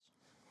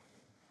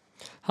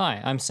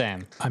Hi, I'm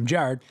Sam. I'm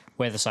Jared.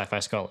 We're the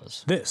Sci-Fi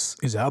Scholars. This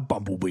is our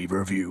Bumblebee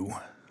review.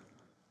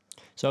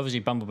 So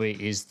obviously Bumblebee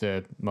is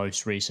the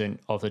most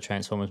recent of the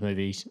Transformers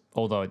movies,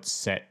 although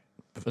it's a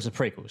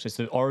prequel. So it's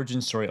the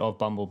origin story of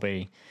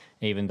Bumblebee,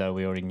 even though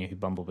we already knew who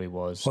Bumblebee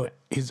was. Well,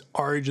 his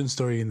origin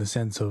story in the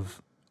sense of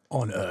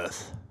on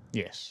Earth.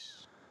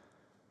 Yes.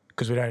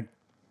 Because the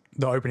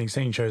opening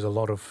scene shows a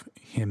lot of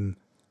him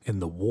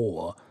in the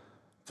war.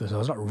 So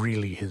it's not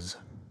really his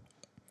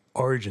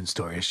origin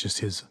story, it's just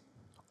his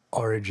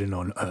origin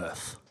on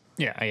Earth.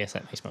 Yeah, I guess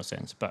that makes more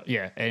sense. But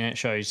yeah, and it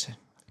shows...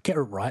 Get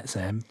it right,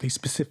 Sam. Be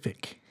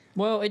specific.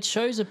 Well, it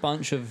shows a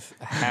bunch of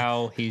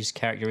how his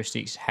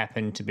characteristics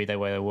happened to be the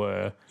way they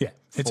were. Yeah,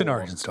 it's an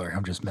origin story.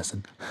 I'm just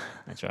messing.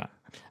 That's right.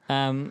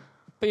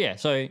 But yeah,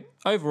 so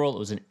overall it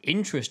was an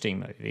interesting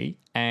movie,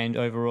 and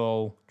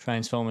overall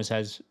Transformers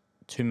has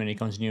too many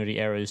continuity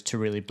errors to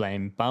really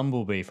blame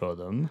Bumblebee for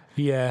them.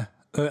 Yeah,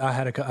 there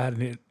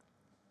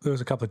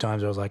was a couple of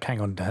times I was like,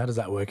 hang on, how does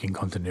that work in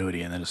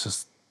continuity? And then it's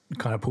just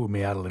kind of pulled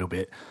me out a little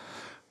bit.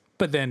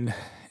 But then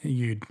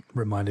you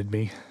reminded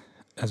me,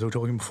 as we were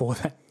talking before,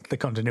 that the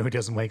continuity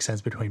doesn't make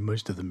sense between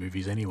most of the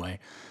movies anyway.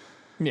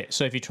 Yeah,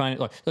 so if you're trying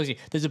to,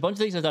 there's a bunch of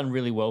things they've done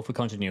really well for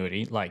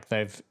continuity. Like,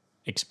 they've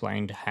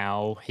explained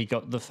how he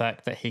got the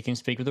fact that he can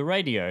speak with the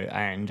radio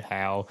and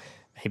how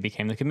he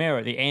became the Chimera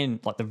at the end,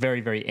 like the very,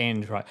 very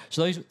end, right?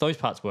 So those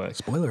parts work.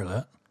 Spoiler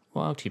alert.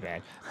 Well, too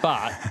bad.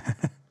 But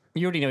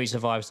you already know he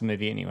survives the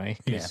movie anyway.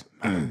 Yeah.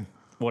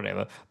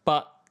 Whatever.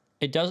 But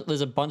it does. There's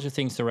a bunch of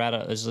things throughout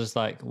it. It's just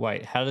like,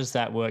 wait, how does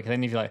that work? And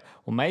then if you're like,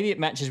 well, maybe it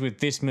matches with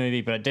this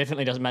movie, but it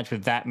definitely doesn't match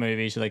with that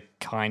movie. So they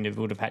kind of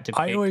would have had to pick.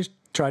 I always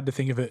tried to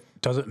think of it,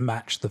 does it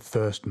match the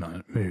first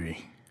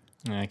movie?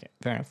 Okay,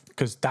 fair enough.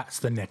 Because that's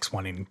the next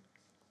one in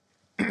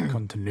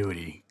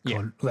continuity.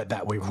 Yeah.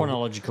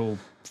 Chronological,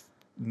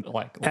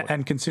 like...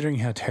 And considering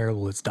how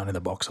terrible it's done in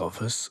the box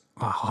office,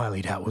 I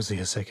highly doubt we'll see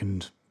a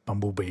second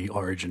Bumblebee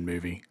origin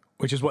movie,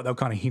 which is what they were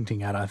kind of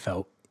hinting at, I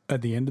felt,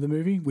 at the end of the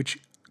movie, which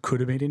could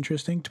have been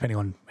interesting, depending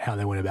on how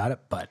they went about it,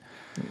 but...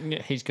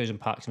 Yeah, he goes and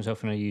parks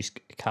himself in a used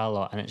car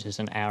lot, and it's just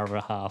an hour and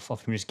a half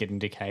of him just getting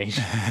decayed.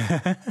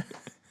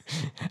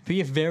 Be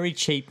a very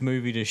cheap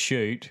movie to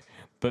shoot,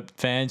 but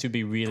fans would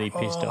be really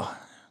pissed off.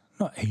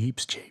 Not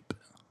heaps cheap.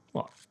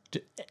 What?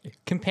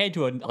 Compared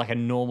to a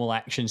normal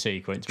action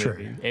sequence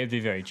movie, it would be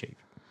very cheap.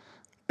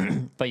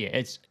 But yeah,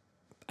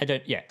 I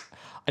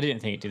didn't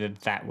think it did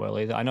it that well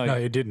either. I know. No,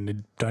 it didn't. I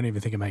don't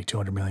even think it made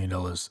 $200 million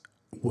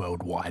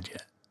worldwide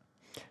yet.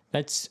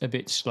 That's a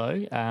bit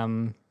slow.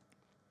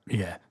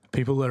 Yeah,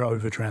 people are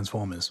over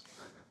Transformers.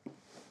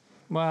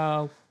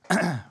 Well,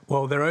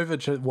 they're over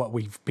to what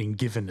we've been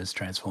given as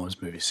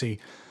Transformers movies. See,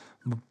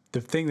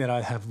 the thing that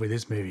I have with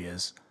this movie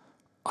is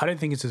I don't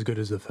think it's as good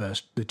as the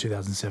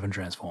 2007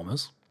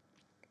 Transformers.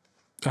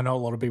 I know a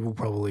lot of people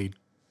probably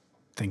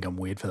think I'm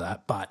weird for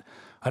that, but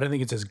I don't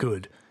think it's as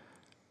good.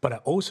 But I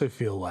also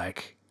feel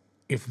like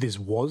if this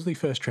was the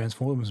first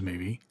Transformers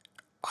movie,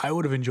 I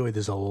would have enjoyed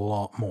this a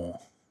lot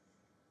more.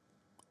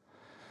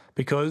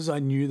 Because I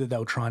knew that they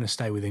were trying to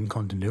stay within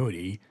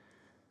continuity,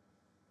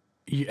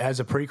 as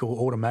a prequel,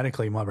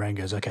 automatically my brain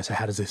goes, okay, so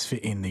how does this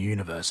fit in the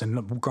universe?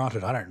 And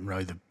granted, I don't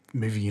know the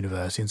movie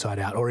universe inside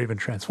out or even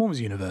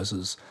Transformers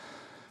universes,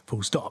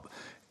 full stop,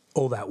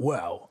 all that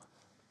well.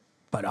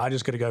 But I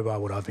just got to go by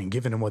what I've been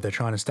given and what they're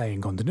trying to stay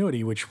in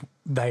continuity, which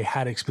they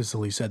had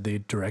explicitly said, the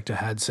director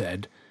had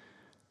said,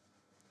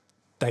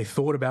 they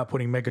thought about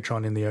putting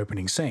Megatron in the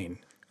opening scene.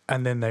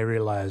 And then they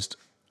realized,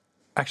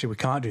 actually, we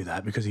can't do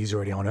that because he's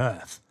already on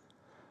Earth.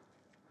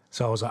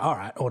 So I was like, all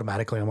right,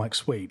 automatically, I'm like,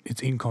 sweet,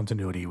 it's in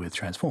continuity with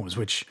Transformers,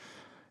 which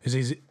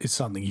is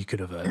something you could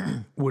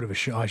have, would have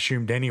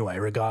assumed anyway,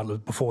 regardless,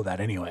 before that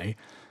anyway.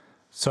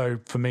 So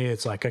for me,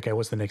 it's like, okay,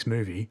 what's the next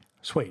movie?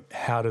 Sweet,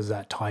 how does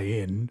that tie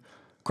in?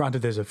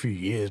 Granted, there's a few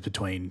years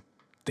between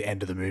the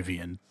end of the movie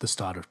and the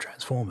start of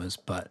Transformers,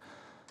 but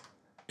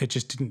it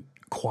just didn't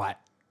quite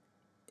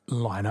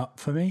line up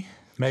for me.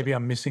 Maybe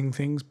I'm missing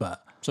things,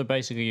 but... So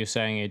basically you're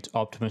saying it's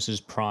Optimus's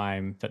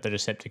prime that the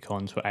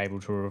Decepticons were able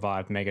to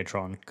revive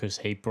Megatron because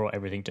he brought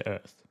everything to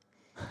Earth.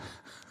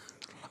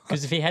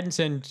 Because if he hadn't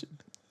sent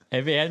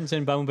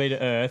Bumblebee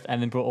to Earth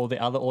and then brought all the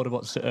other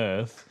Autobots to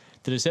Earth,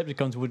 the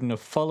Decepticons wouldn't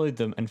have followed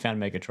them and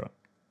found Megatron.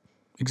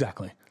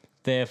 Exactly.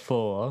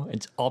 Therefore,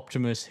 it's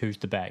Optimus who's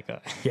the bad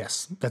guy.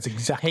 Yes, that's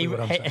exactly what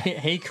I'm saying.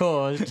 He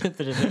caused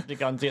the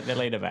Decepticons to get their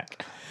leader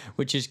back,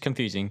 which is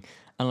confusing,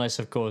 unless,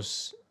 of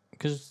course...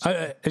 because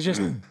it's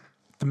just...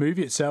 The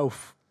movie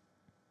itself,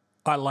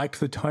 I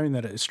liked the tone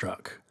that it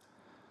struck.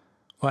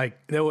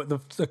 Like there were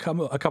a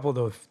couple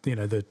of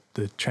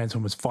the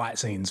Transformers fight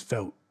scenes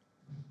felt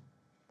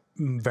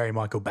very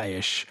Michael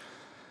Bay-ish,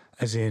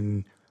 as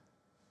in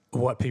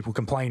what people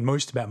complain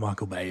most about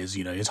Michael Bay is,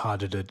 it's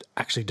harder to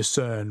actually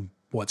discern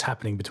what's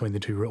happening between the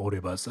two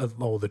Autobots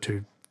or the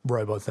two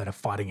robots that are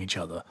fighting each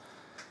other.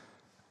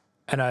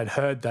 And I'd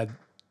heard that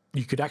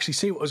you could actually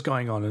see what was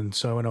going on. And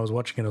so when I was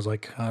watching it, I was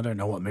like, I don't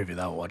know what movie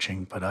they were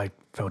watching, but I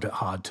felt it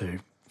hard to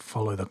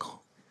follow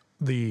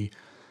the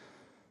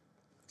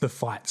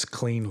fights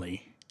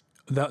cleanly.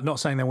 Not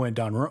saying they weren't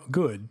done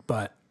good,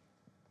 but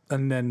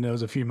and then there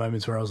was a few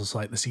moments where I was just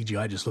like, the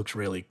CGI just looks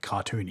really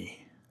cartoony,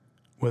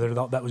 whether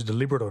that was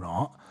deliberate or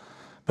not.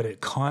 But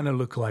it kind of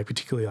looked like,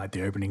 particularly like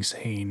the opening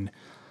scene,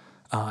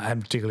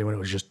 and particularly when it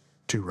was just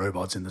two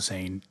robots in the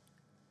scene,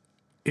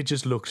 it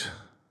just looked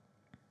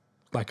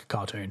like a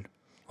cartoon,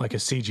 like a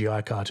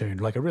CGI cartoon,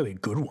 like a really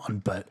good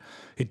one, but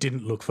it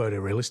didn't look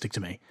photorealistic to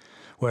me.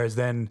 Whereas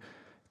then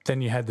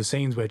you had the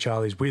scenes where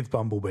Charlie's with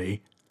Bumblebee,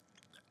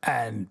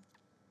 and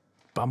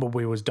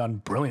Bumblebee was done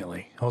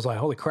brilliantly. I was like,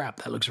 holy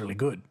crap, that looks really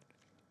good.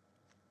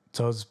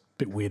 So I was a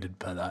bit weirded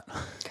by that.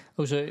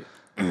 Also,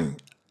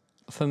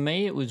 for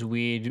me, it was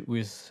weird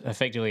with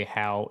effectively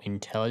how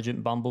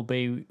intelligent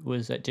Bumblebee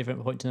was at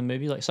different points in the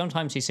movie. Like,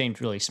 sometimes he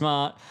seemed really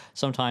smart,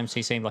 sometimes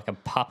he seemed like a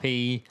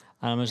puppy,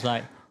 and I was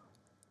like,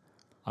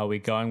 are we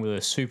going with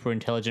a super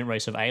intelligent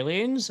race of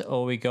aliens,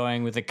 or are we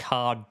going with a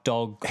car,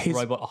 dog,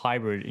 robot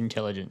hybrid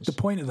intelligence? The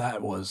point of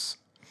that was,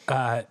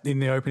 in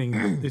the opening,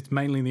 it's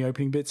mainly in the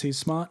opening bits he's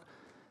smart.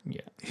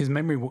 Yeah. His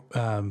memory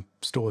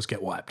stores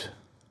get wiped.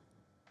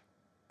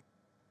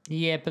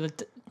 Yeah,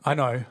 but I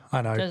know,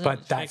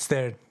 but that's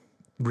their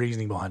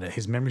reasoning behind it.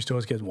 His memory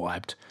stores get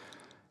wiped.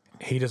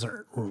 He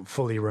doesn't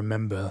fully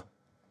remember.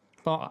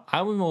 But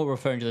I was more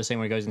referring to the scene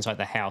where he goes inside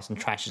the house and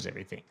trashes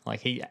everything.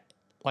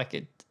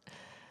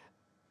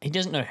 He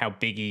doesn't know how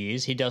big he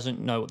is. He doesn't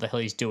know what the hell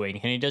he's doing,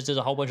 and he does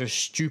a whole bunch of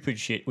stupid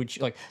shit.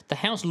 Which, like, the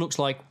house looks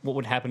like what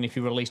would happen if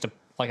you released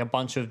a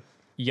bunch of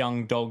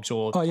young dogs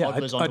or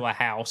toddlers onto a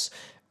house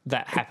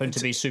that happened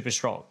to be super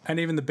strong. And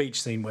even the beach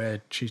scene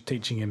where she's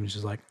teaching him,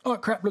 she's like, "Oh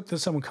crap! Look,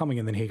 there's someone coming!"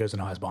 And then he goes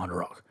and hides behind a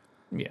rock.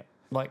 Yeah,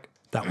 like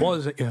that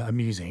was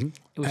amusing.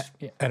 It was,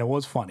 and it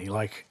was funny.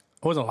 Like,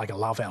 it wasn't like a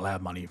laugh out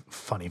loud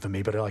funny for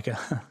me, but like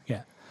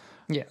yeah,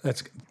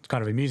 that's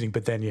kind of amusing.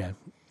 But then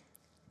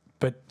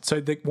but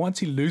so once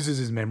he loses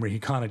his memory, he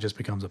kind of just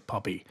becomes a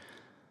puppy.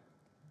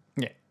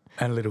 Yeah,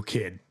 and a little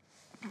kid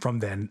from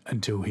then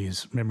until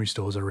his memory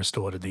stores are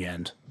restored at the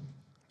end.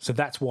 So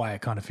that's why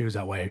it kind of feels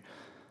that way.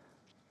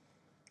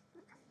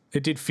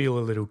 It did feel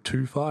a little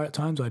too far at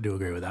times. I do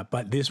agree with that.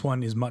 But this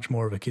one is much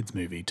more of a kid's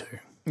movie too.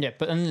 Yeah,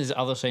 but then there's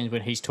other scenes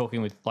when he's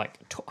talking with, like,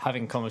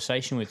 having a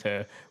conversation with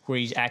her where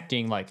he's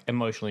acting, like,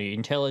 emotionally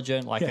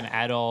intelligent, like an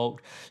adult.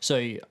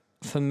 So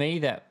for me,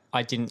 that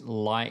I didn't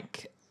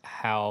like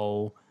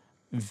how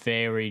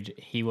varied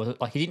he was.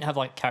 Like, he didn't have,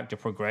 like, character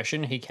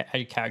progression. He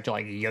had a character,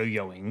 like,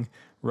 yo-yoing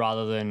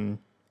rather than...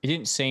 It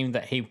didn't seem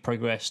that he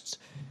progressed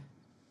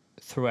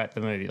throughout the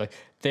movie. Like,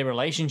 their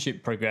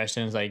relationship progressed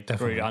and they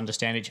grew to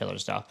understand each other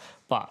and stuff.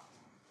 But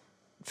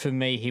for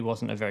me, he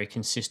wasn't a very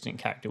consistent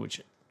character,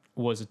 which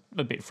was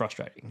a bit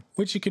frustrating.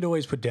 Which you could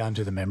always put down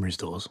to the memory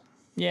stores.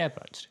 Yeah,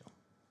 but still.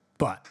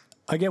 But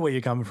I get where you're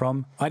coming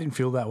from. I didn't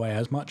feel that way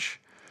as much.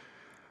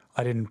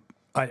 I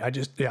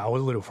was a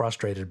little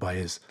frustrated by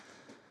his,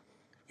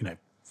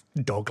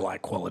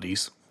 dog-like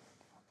qualities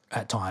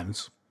at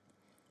times.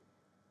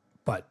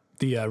 But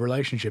the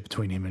relationship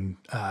between him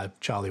and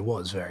Charlie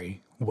was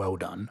very well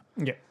done.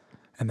 Yeah.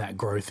 And that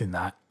growth in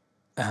that.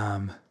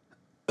 And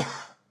I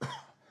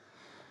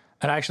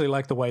actually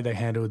like the way they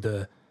handled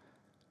the,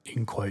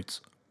 in quotes,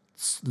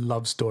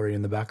 love story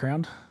in the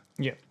background.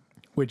 Yeah.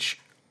 Which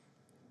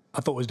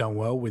I thought was done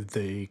well with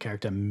the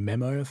character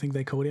Memo, I think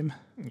they called him.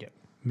 Yeah.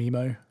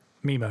 Memo,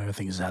 I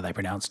think is how they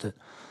pronounced it.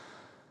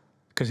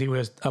 Because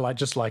I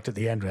just liked at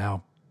the end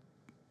how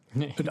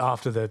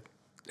after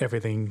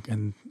everything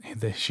and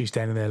she's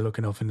standing there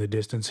looking off in the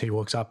distance, he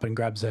walks up and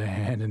grabs her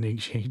hand and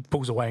he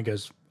pulls away and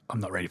goes, "I'm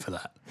not ready for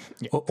that."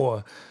 Yeah.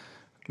 Or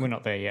we're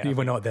not there yet.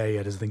 We're not there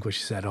yet, is I think what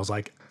she said. I was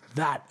like,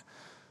 that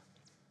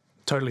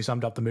totally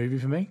summed up the movie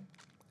for me.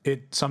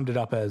 It summed it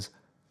up as,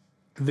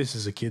 this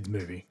is a kid's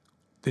movie.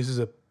 This is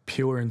a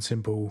pure and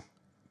simple,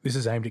 this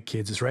is aimed at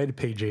kids. It's rated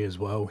PG as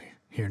well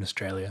here in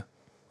Australia.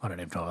 I don't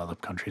even know other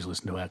countries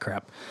listen to our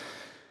crap.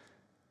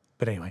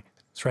 But anyway,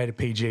 it's rated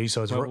PG,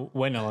 so it's...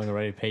 We're no longer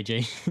rated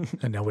PG.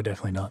 And no, we're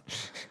definitely not.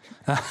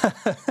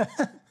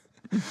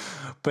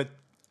 But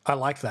I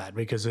like that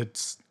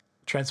because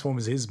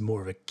Transformers is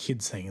more of a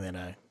kid's thing than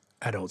a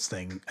adult's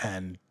thing.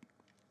 And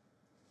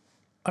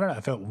I don't know,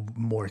 it felt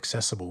more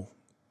accessible.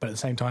 But at the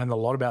same time, a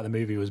lot about the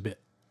movie was a bit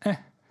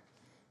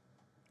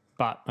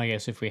But I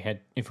guess if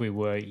we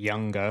were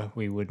younger,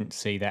 we wouldn't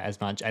see that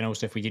as much. And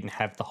also if we didn't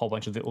have the whole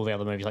bunch of all the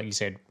other movies, like you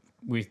said,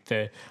 with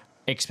the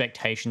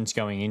expectations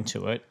going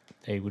into it,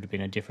 they would have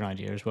been a different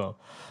idea as well.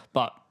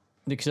 But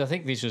because I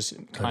think this was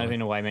kind of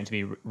in a way meant to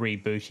be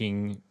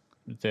rebooting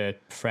the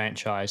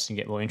franchise and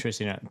get more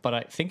interest in it. But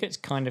I think it's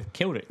kind of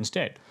killed it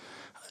instead.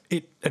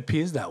 It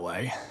appears that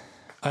way.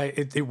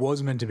 It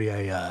was meant to be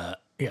a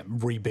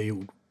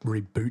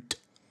reboot.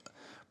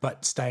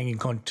 But staying in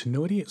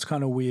continuity, it's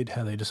kind of weird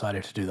how they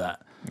decided to do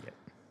that. Yeah.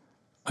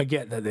 I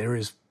get that there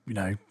is,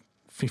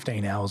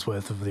 15 hours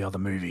worth of the other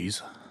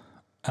movies,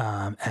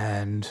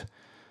 and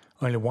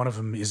only one of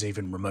them is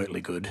even remotely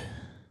good.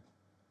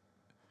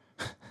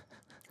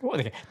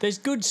 Well, there's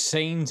good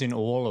scenes in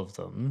all of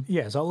them.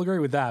 Yes, I'll agree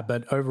with that.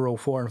 But overall,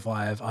 4 and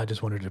 5, I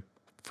just wanted to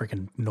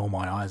freaking gnaw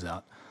my eyes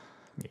out.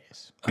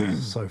 Yes.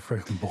 So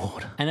freaking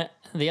bored. And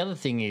the other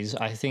thing is,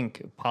 I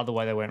think part of the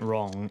way they went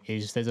wrong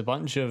is there's a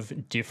bunch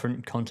of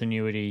different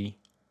continuity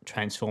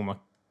Transformer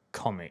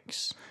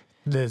comics.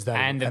 There's that.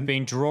 And they've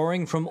been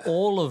drawing from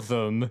all of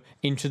them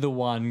into the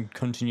one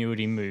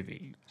continuity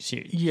movie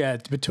series. Yeah,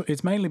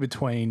 it's mainly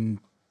between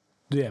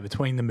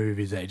the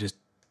movies. They just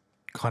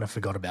kind of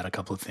forgot about a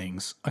couple of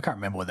things. I can't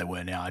remember what they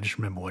were now. I just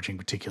remember watching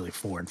particularly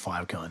 4 and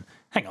 5 going,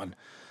 hang on,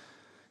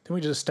 didn't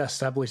we just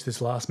establish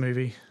this last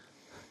movie?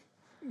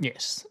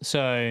 Yes.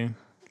 So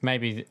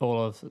maybe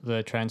all of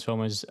the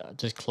Transformers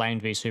just claim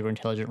to be super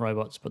intelligent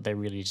robots, but they're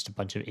really just a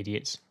bunch of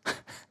idiots.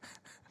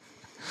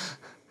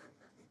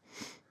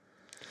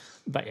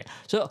 But yeah.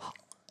 So,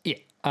 yeah.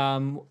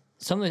 Some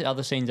of the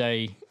other scenes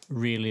I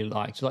really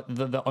liked, like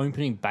the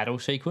opening battle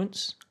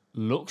sequence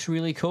looks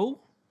really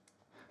cool.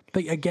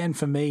 But again,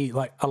 for me,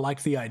 like I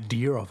like the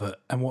idea of it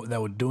and what they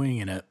were doing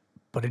in it,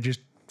 but it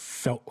just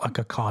felt like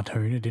a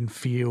cartoon. It didn't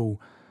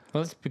feel.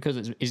 Well, that's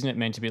because isn't it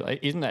meant to be like?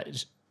 Isn't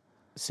that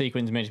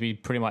sequence meant to be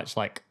pretty much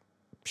like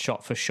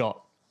shot for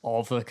shot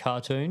of the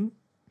cartoon?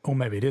 Or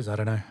maybe it is. I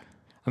don't know.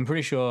 I'm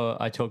pretty sure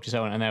I talked to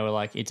someone and they were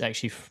like, it's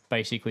actually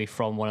basically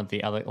from one of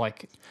the other,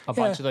 like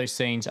bunch of those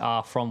scenes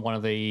are from one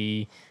of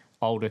the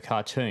older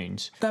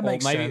cartoons. That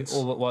makes sense.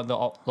 Or maybe the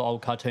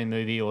old cartoon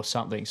movie or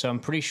something. So I'm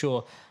pretty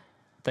sure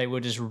they were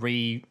just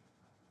rebuilding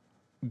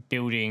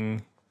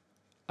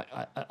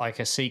like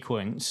a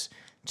sequence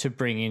to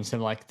bring in some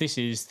like, this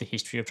is the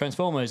history of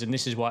Transformers and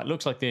this is why it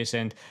looks like this,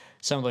 and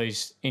some of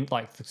those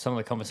some of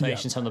the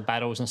conversations, some of the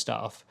battles and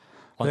stuff.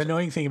 The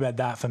annoying thing about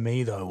that for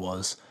me though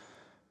was,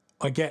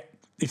 I get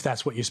if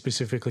that's what you're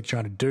specifically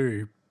trying to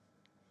do,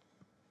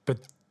 but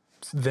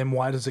then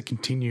why does it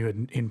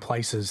continue in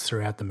places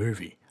throughout the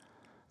movie?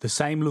 The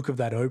same look of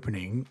that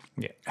opening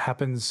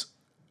happens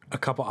a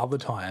couple other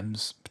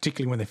times,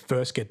 particularly when they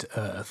first get to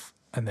Earth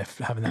and they're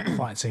having that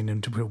fight scene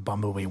until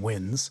Bumblebee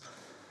wins.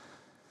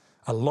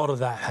 A lot of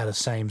that had the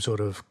same sort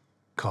of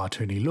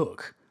cartoony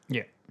look.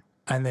 Yeah.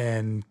 And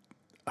then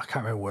I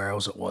can't remember where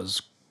else it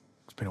was.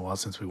 It's been a while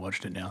since we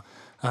watched it now.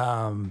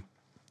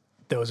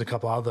 There was a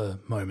couple other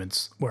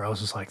moments where I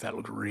was just like, that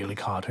looked really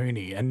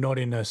cartoony, and not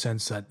in a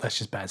sense that that's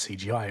just bad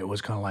CGI. It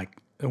was kind of like,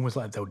 almost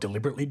like they were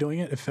deliberately doing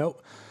it, it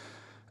felt.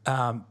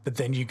 But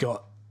then you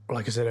got,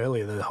 like I said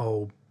earlier, the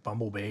whole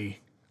Bumblebee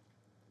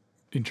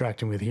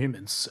interacting with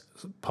humans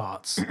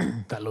parts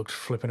that looked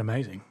flipping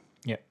amazing.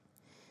 Yeah.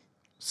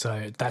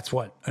 So that's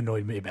what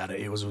annoyed me about it.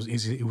 It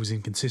was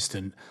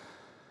inconsistent.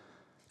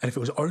 And if it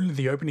was only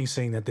the opening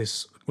scene that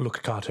this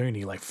looked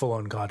cartoony, like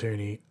full-on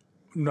cartoony,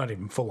 not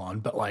even full-on,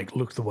 but like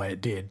looked the way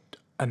it did,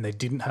 and they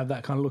didn't have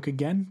that kind of look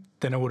again,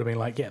 then it would have been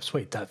like, yeah,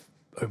 sweet, that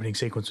opening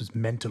sequence was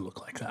meant to look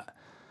like that.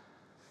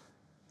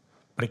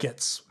 But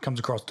it comes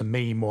across to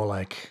me more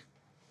like,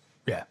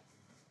 yeah.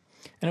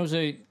 And it was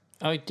I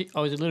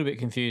was a little bit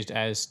confused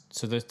as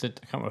to I can't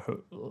remember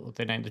who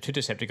they named the two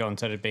Decepticons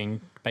that had been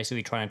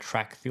basically trying to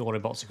track the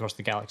Autobots across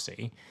the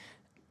galaxy.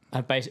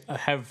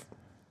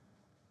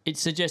 It's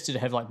suggested to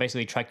have like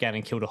basically tracked down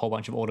and killed a whole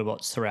bunch of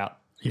Autobots throughout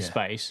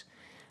space,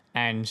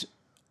 and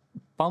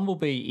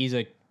Bumblebee is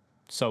a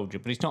soldier,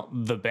 but he's not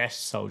the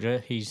best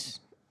soldier. He's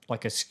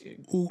like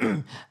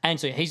and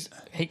so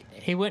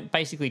he went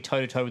basically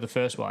toe to toe with the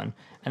first one,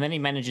 and then he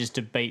manages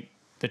to beat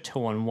the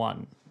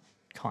 2-on-1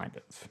 kind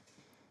of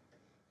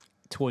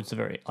towards the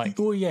very like.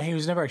 Well, yeah, he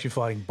was never actually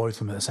fighting both of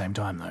them at the same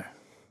time though.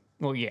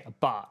 Well, yeah,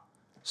 but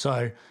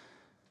so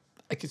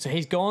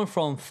he's gone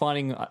from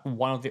fighting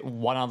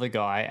one other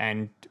guy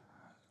and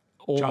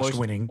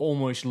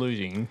almost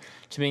losing,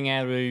 to being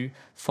able to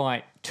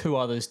fight two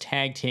others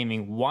tag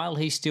teaming while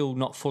he's still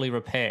not fully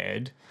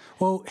repaired.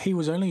 Well, he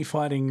was only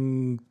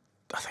fighting,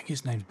 I think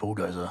his name's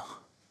Bulldozer.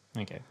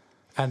 Okay.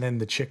 And then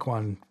the chick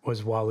one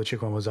was while the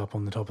chick one was up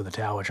on the top of the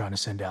tower trying to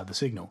send out the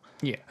signal.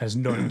 Yeah. And it's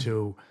not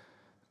until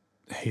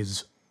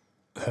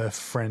her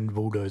friend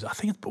Bulldozer, I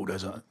think it's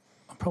Bulldozer,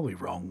 I'm probably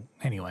wrong.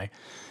 Anyway,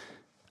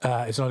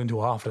 it's not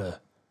until after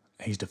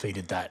he's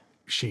defeated that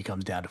she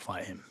comes down to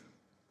fight him.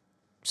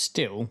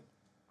 Still.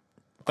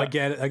 I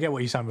get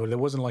what you're saying, but there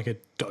wasn't like a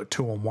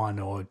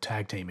 2-on-1 or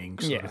tag teaming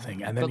sort of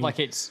thing. And then like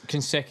it's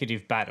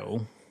consecutive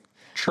battle.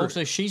 True.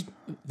 Also, she's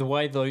the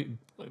way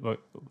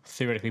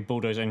theoretically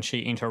Bulldozer and she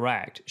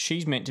interact.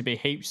 She's meant to be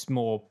heaps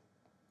more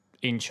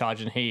in charge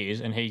than he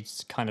is, and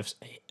he's kind of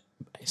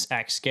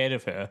acts scared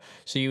of her.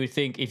 So you would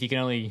think if you can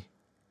only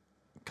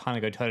kind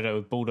of go toe to toe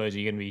with Bulldozer,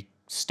 you're going to be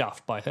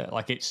stuffed by her.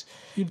 Like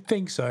you'd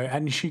think so,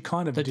 and she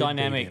kind of the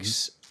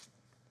dynamics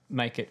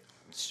make it.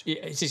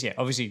 It's just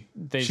obviously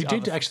she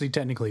did actually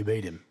technically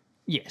beat him.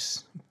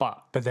 Yes,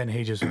 but then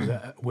he just was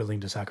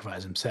willing to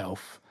sacrifice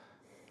himself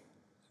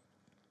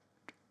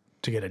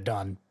to get it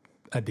done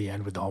at the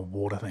end with the whole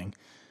water thing.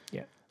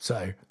 Yeah.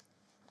 So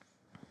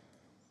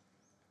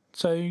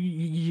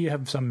you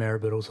have some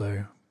merit,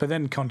 but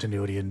then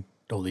continuity in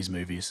all these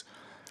movies.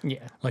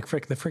 Yeah. Like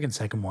the freaking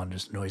second one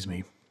just annoys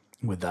me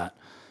with that.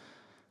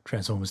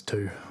 Transformers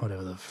 2,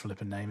 whatever the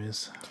flipping name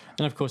is.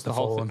 And of course the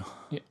whole thing.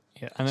 Yeah.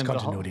 Yeah. And then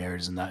continuity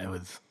errors in that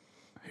with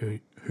who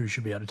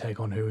should be able to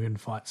take on who in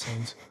fight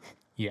scenes.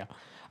 Yeah.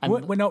 And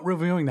We're not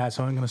reviewing that,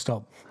 so I'm going to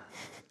stop.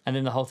 And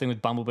then the whole thing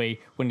with Bumblebee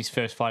when he's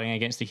first fighting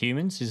against the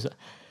humans is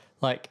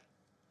like,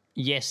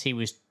 yes, he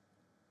was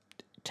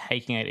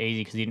taking it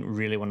easy because he didn't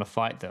really want to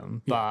fight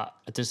them, but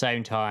at the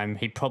same time,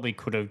 he probably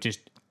could have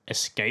just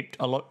escaped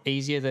a lot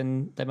easier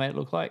than they made it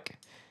look like.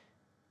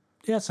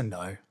 Yes and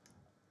no.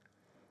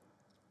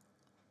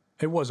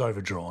 It was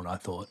overdrawn, I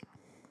thought.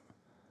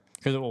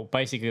 Because well,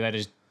 basically they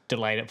just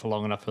delayed it for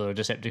long enough for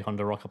the Decepticon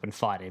to rock up and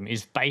fight him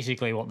is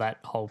basically what that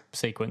whole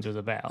sequence was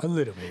about. A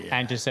little bit, yeah.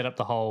 And to set up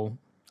the whole,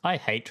 I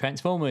hate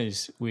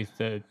Transformers with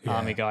the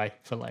army guy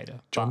for later.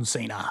 John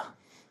Cena.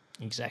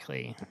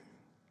 Exactly.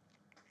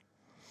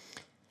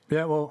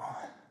 Yeah, well,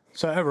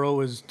 so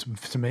overall,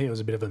 to me, it was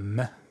a bit of a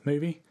meh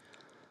movie.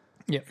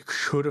 Yep. It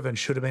could have and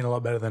should have been a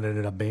lot better than it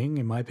ended up being,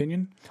 in my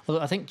opinion. Although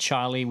I think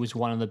Charlie was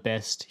one of the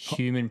best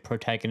human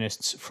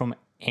protagonists from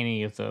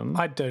any of them.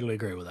 I totally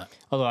agree with that.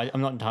 Although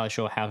I'm not entirely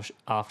sure how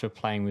after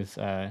playing with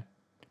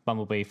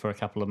Bumblebee for a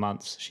couple of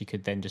months, she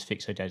could then just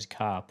fix her dad's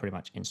car pretty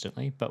much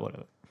instantly, but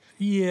whatever.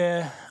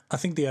 Yeah, I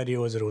think the idea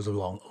was that it was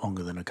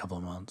longer than a couple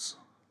of months.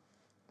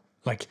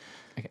 Like,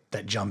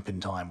 that jump in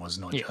time was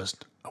not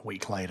just a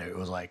week later. It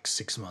was like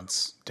 6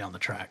 months down the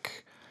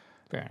track.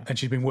 Fair enough. And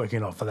she's been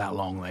working on it for that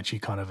long that she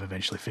kind of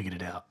eventually figured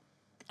it out.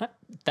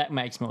 That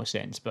makes more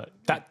sense, but...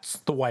 That's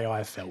the way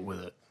I felt with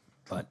it.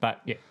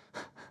 But yeah.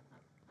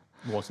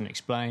 Wasn't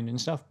explained and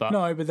stuff, but...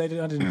 No, but I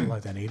didn't feel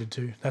like they needed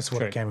to. That's what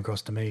True. it came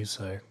across to me,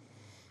 so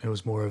it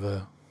was more of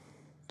a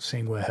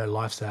scene where her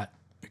life's at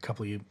a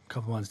couple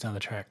months down the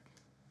track.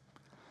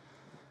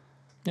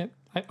 Yep,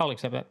 I'll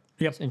accept that.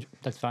 Yep.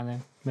 That's fine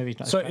then. Maybe it's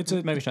not. So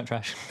maybe it's not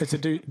trash. It's a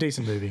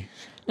decent movie.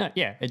 No,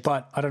 yeah,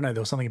 But I don't know,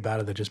 there was something about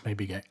it that just made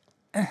me go,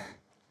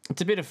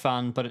 it's a bit of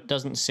fun, but it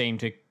doesn't seem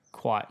to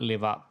quite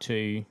live up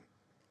to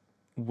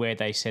where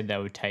they said they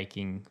were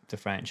taking the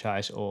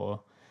franchise.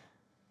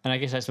 And I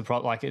guess that's the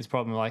problem. Like, it's a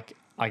problem. Like,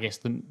 I guess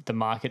the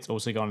market's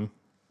also gone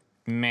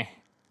meh,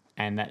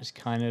 and that's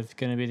kind of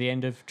going to be the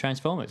end of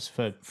Transformers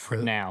for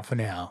now. For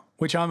now.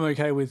 Which I'm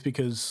okay with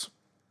because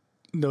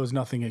there was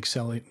nothing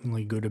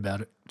excellently good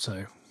about it.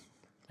 So,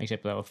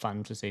 Except they were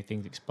fun to see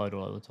things explode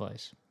all over the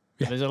place.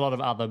 Yeah. There's a lot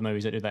of other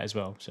movies that do that as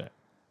well. So,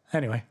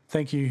 anyway,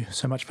 thank you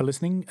so much for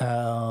listening. Do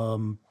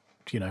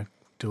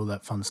all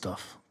that fun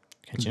stuff.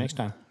 catch you next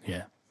time.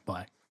 Yeah,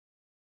 bye.